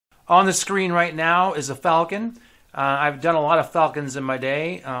On the screen right now is a falcon. I've done a lot of falcons in my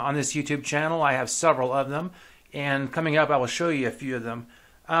day. On this YouTube channel, I have several of them. And coming up, I will show you a few of them.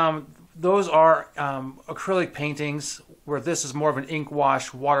 Those are acrylic paintings, where this is more of an ink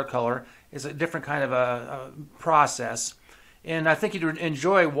wash watercolor. It's a different kind of a process. And I think you'd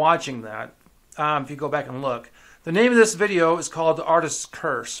enjoy watching that if you go back and look. The name of this video is called The Artist's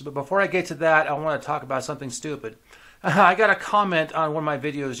Curse. But before I get to that, I want to talk about something stupid. I got a comment on one of my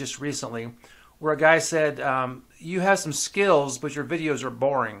videos just recently where a guy said, you have some skills, but your videos are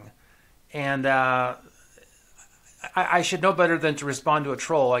boring. And I should know better than to respond to a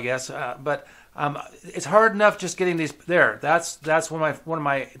troll, I guess. But it's hard enough just getting these there. That's one of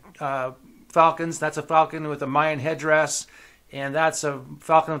my falcons. That's a falcon with a Mayan headdress, and that's a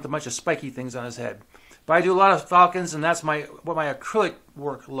falcon with a bunch of spiky things on his head. But I do a lot of falcons, and that's what my acrylic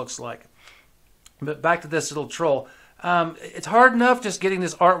work looks like. But back to this little troll. It's hard enough just getting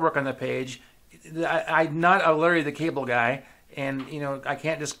this artwork on the page. I'm not a Larry the Cable Guy, and I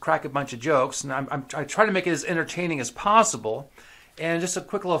can't just crack a bunch of jokes. And I try to make it as entertaining as possible. And just a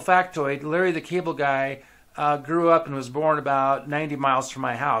quick little factoid: Larry the Cable Guy grew up and was born about 90 miles from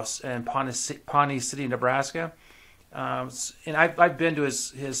my house in Pawnee City, Nebraska. And I've been to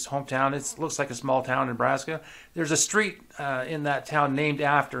his hometown. It looks like a small town in Nebraska. There's a street in that town named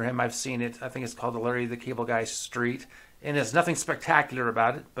after him. I've seen it. I think it's called the Larry the Cable Guy Street. And there's nothing spectacular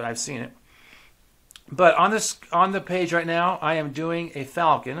about it, but I've seen it. But on the page right now, I am doing a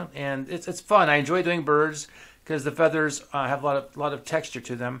falcon, and it's fun. I enjoy doing birds because the feathers have a lot of texture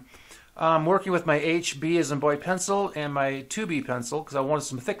to them. I'm working with my HB as in boy pencil and my 2B pencil because I wanted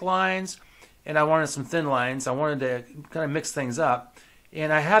some thick lines and I wanted some thin lines. I wanted to kind of mix things up.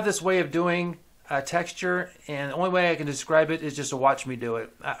 And I have this way of doing texture, and the only way I can describe it is just to watch me do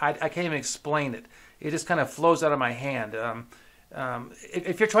it. I can't even explain it. It just kind of flows out of my hand.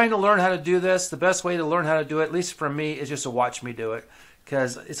 If you're trying to learn how to do this, the best way to learn how to do it, at least for me, is just to watch me do it.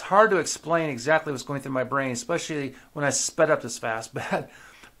 Because it's hard to explain exactly what's going through my brain, especially when I sped up this fast. But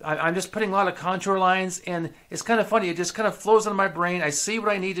I'm just putting a lot of contour lines, and it's kind of funny. It just kind of flows into my brain. I see what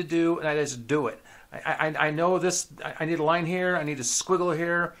I need to do, and I just do it. I know this. I need a line here. I need a squiggle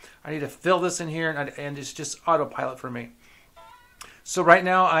here. I need to fill this in here, and it's just autopilot for me. So right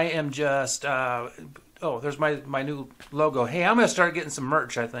now I am just... oh, there's my new logo. Hey, I'm going to start getting some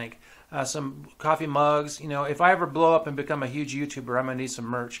merch, I think. Some coffee mugs. If I ever blow up and become a huge YouTuber, I'm going to need some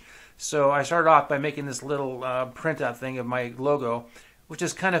merch. So I started off by making this little printout thing of my logo, which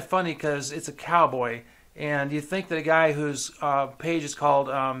is kind of funny because it's a cowboy. And you think that a guy whose page is called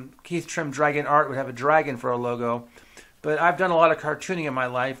Keith Trim Dragon Art would have a dragon for a logo. But I've done a lot of cartooning in my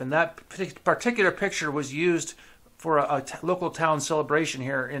life, and that particular picture was used for a local town celebration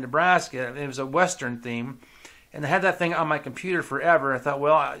here in Nebraska. It was a Western theme. And I had that thing on my computer forever. I thought,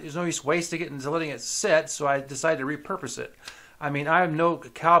 well, there's no use wasting it and letting it sit, so I decided to repurpose it. I mean, I am no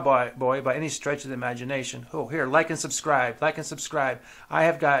cowboy by any stretch of the imagination. Oh, here, like and subscribe, like and subscribe. I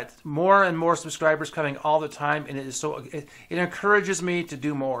have got more and more subscribers coming all the time, and it encourages me to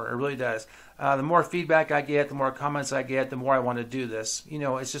do more. It really does. The more feedback I get, the more comments I get, the more I want to do this.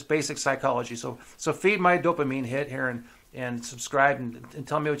 It's just basic psychology. So feed my dopamine hit here and subscribe and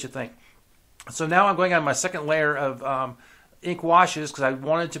tell me what you think. So now I'm going on my second layer of ink washes because I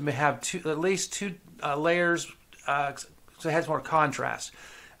wanted to have at least two layers so it has more contrast.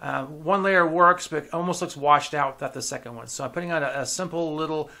 One layer works, but it almost looks washed out without the second one. So I'm putting on a simple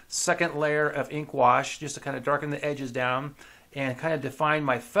little second layer of ink wash just to kind of darken the edges down and kind of define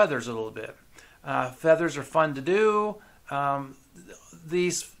my feathers a little bit. Feathers are fun to do.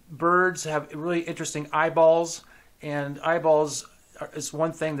 These birds have really interesting eyeballs, and eyeballs is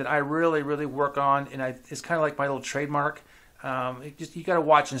one thing that I really, really work on, and it's kind of like my little trademark. You got to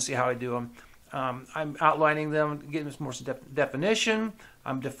watch and see how I do them. I'm outlining them, getting more definition.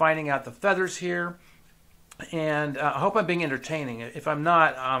 I'm defining out the feathers here, and I hope I'm being entertaining. If I'm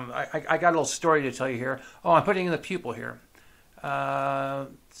not, I got a little story to tell you here. Oh, I'm putting in the pupil here.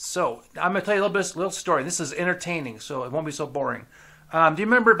 So I'm going to tell you a little story. This is entertaining, so it won't be so boring. Do you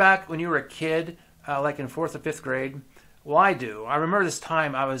remember back when you were a kid, like in 4th or 5th grade? Well, I do. I remember this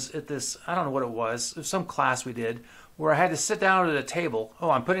time I was at this, I don't know what it was some class we did, where I had to sit down at a table. Oh,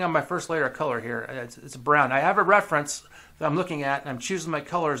 I'm putting on my first layer of color here. It's brown. I have a reference that I'm looking at, and I'm choosing my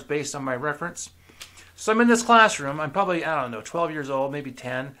colors based on my reference. So I'm in this classroom. I'm probably, I don't know, 12 years old, maybe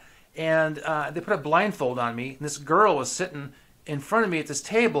 10. And they put a blindfold on me. And this girl was sitting in front of me at this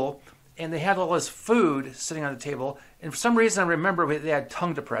table, and they had all this food sitting on the table. And for some reason, I remember they had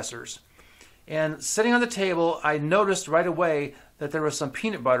tongue depressors. And sitting on the table, I noticed right away that there was some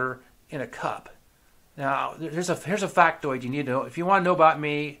peanut butter in a cup. Now, here's a factoid you need to know. If you want to know about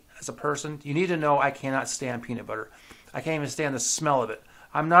me, as a person, you need to know I cannot stand peanut butter. I can't even stand the smell of it.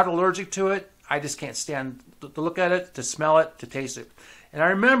 I'm not allergic to it. I just can't stand to look at it, to smell it, to taste it. And I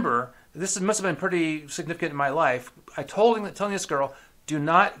remember, this must have been pretty significant in my life, telling this girl, do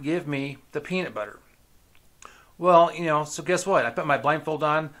not give me the peanut butter. Well, so guess what? I put my blindfold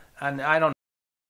on, and I don't